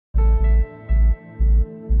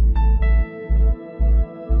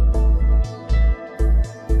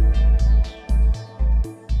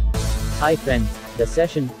Hi friends, the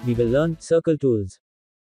session, we will learn circle tools.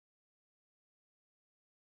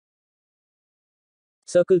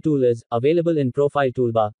 Circle tool is available in profile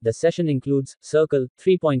toolbar. The session includes circle,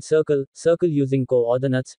 3-point circle, circle using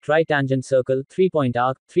coordinates, tritangent circle, 3-point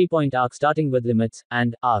arc starting with limits,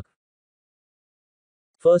 and arc.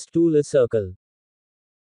 First tool is circle.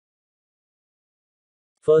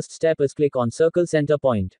 First step is click on circle center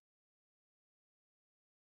point.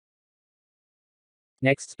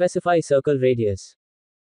 Next specify circle radius.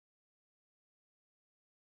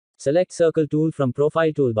 Select circle tool from profile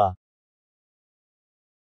toolbar.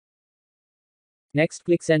 Next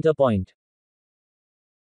click center point.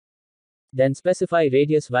 Then specify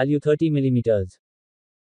radius value 30 mm.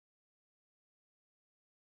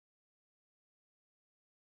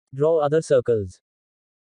 Draw other circles.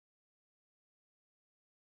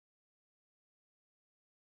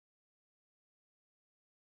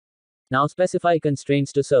 Now specify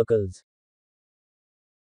constraints to circles.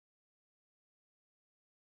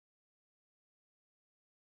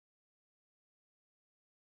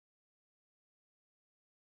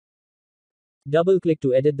 Double-click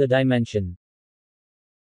to edit the dimension.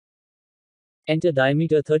 Enter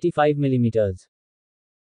diameter 35 mm.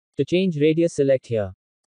 To change radius, select here.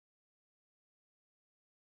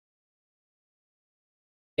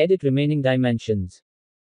 Edit remaining dimensions.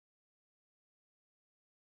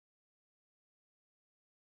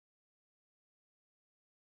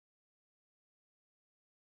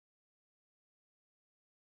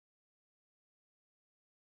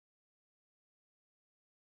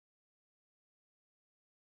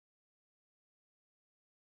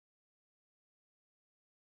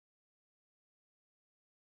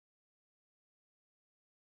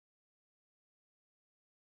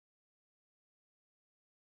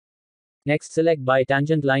 Next select by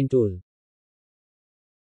tangent line tool.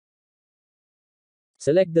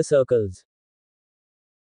 Select the circles.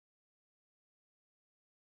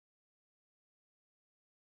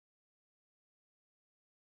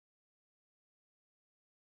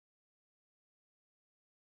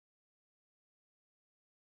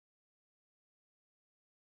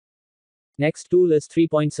 Next tool is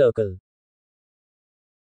 3-point circle.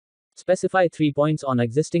 Specify 3 points on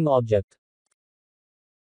existing object.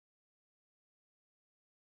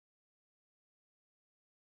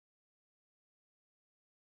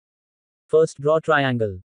 First draw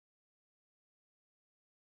triangle.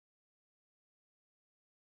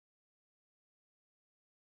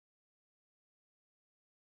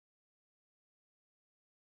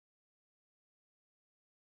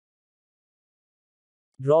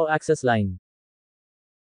 Draw axis line.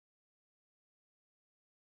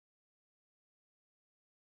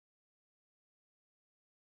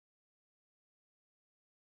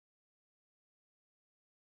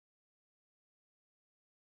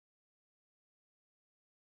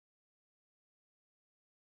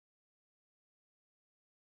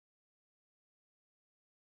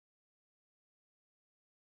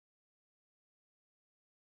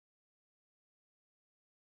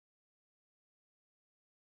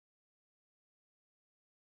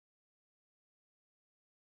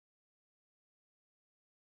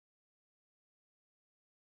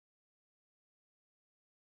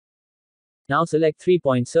 Now select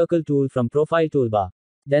 3-point circle tool from profile toolbar.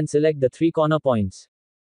 Then select the 3 corner points.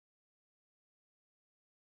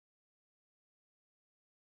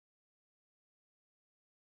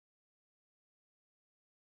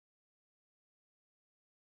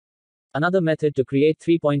 Another method to create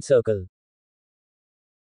 3-point circle.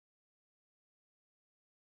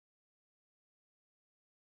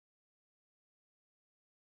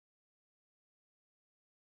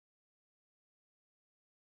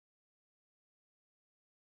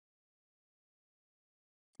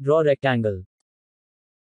 Draw rectangle.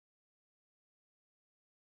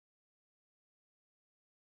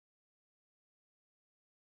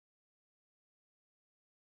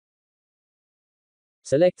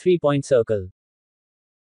 Select 3-point circle.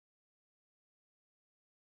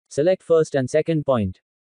 Select first and second point.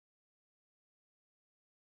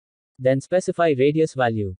 Then specify radius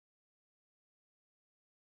value.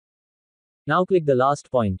 Now click the last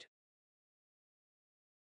point.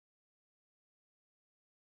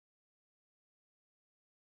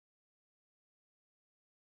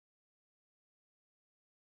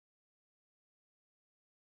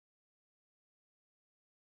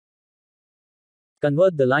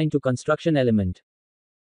 Convert the line to construction element.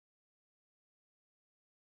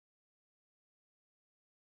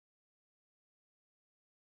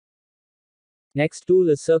 Next tool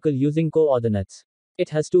is circle using coordinates. It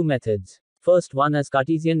has 2 methods. First one is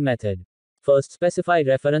Cartesian method. First specify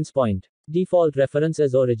reference point. Default reference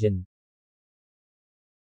as origin.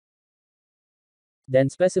 Then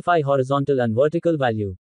specify horizontal and vertical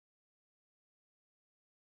value.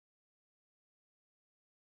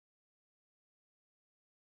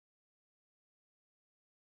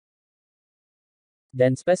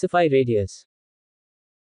 Then specify radius.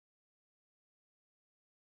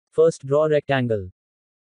 First draw rectangle.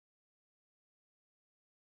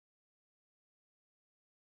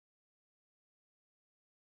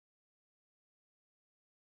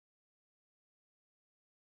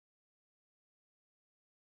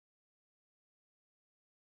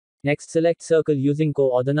 Next select circle using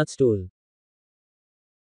coordinates tool.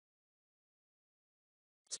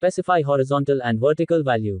 Specify horizontal and vertical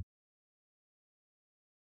value.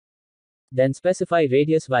 Then specify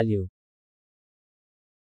radius value.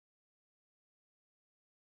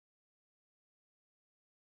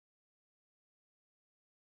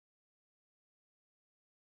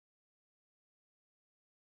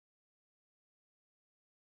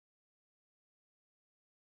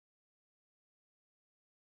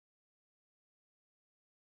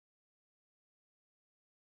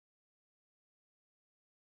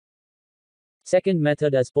 Second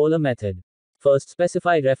method as polar method. First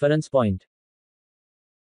specify reference point.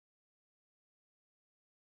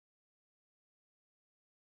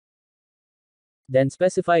 Then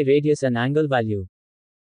specify radius and angle value.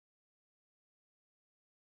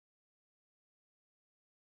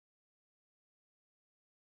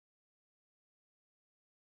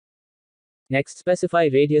 Next specify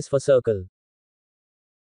radius for circle.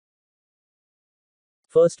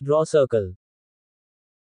 First draw circle.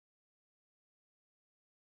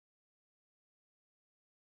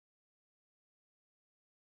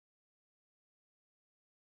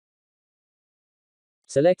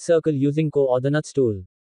 Select circle using coordinates tool.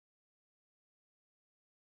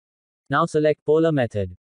 Now select polar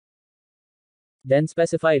method. Then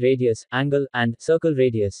specify radius, angle, and circle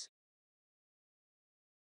radius.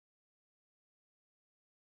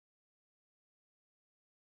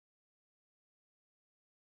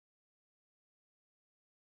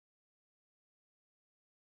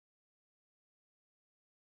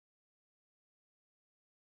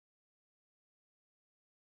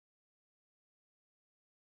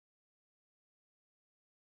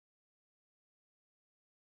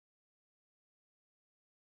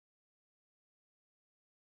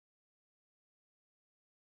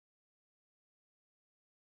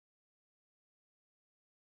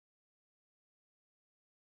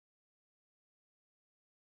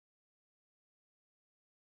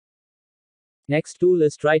 Next tool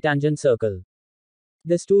is tritangent circle.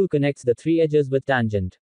 This tool connects the three edges with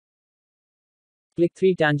tangent. Click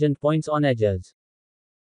three tangent points on edges.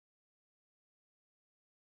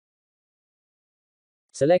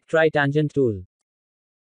 Select tritangent tool.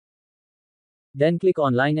 Then click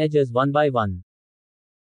on line edges one by one.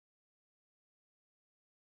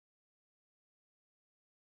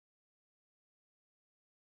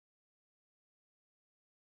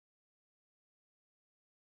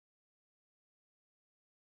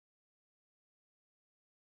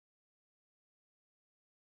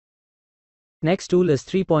 Next tool is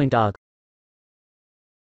 3-point arc.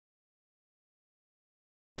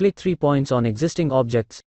 Click 3 points on existing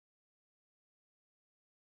objects.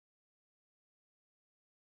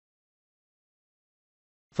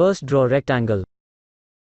 First draw rectangle.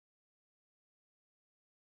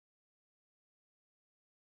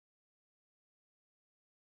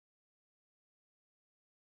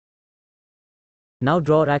 Now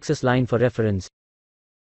draw axis line for reference.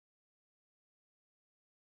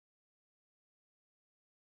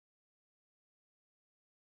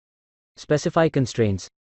 Specify constraints.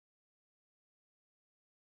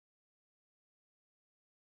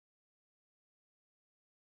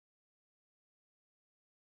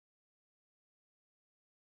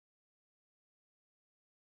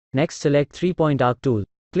 Next select 3-point arc tool.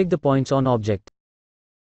 Click the points on object.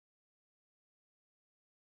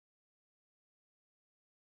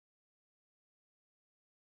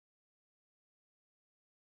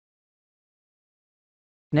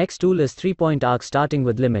 Next tool is 3-point arc starting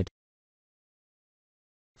with limit.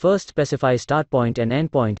 First specify start point and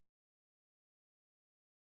end point.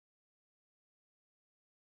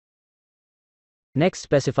 Next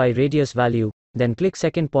specify radius value, then click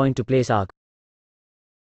second point to place arc.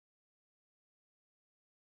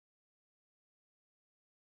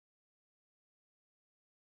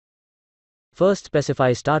 First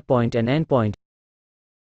specify start point and end point.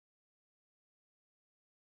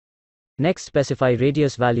 Next specify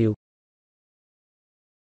radius value.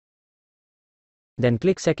 Then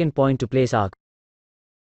click second point to place arc.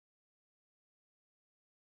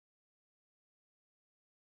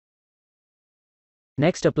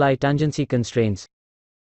 Next apply tangency constraints.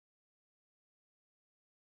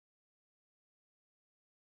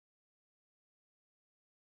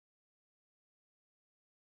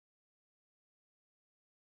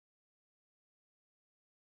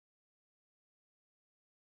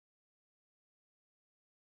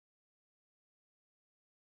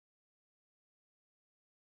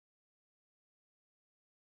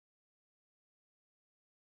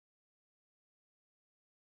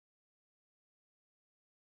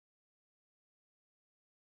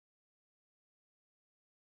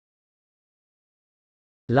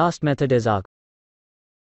 Last method is arc.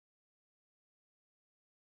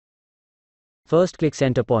 First click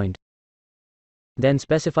center point. Then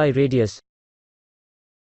specify radius.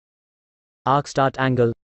 Arc start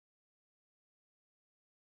angle.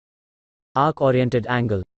 Arc oriented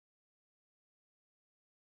angle.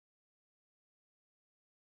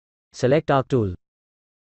 Select arc tool.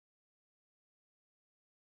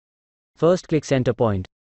 First click center point.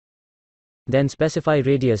 Then specify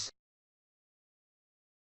radius.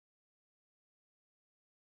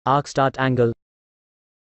 Arc start angle.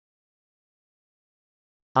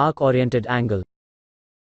 Arc oriented angle.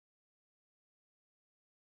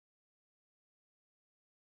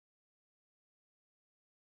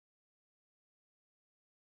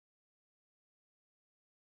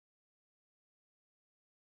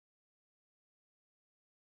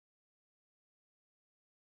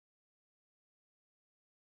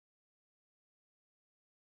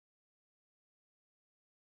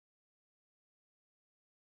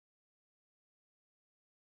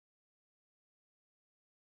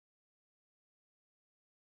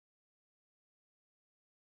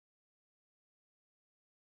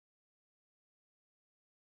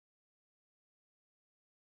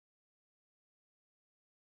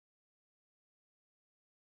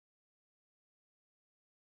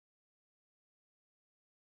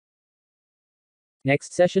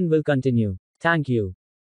 Next session will continue. Thank you.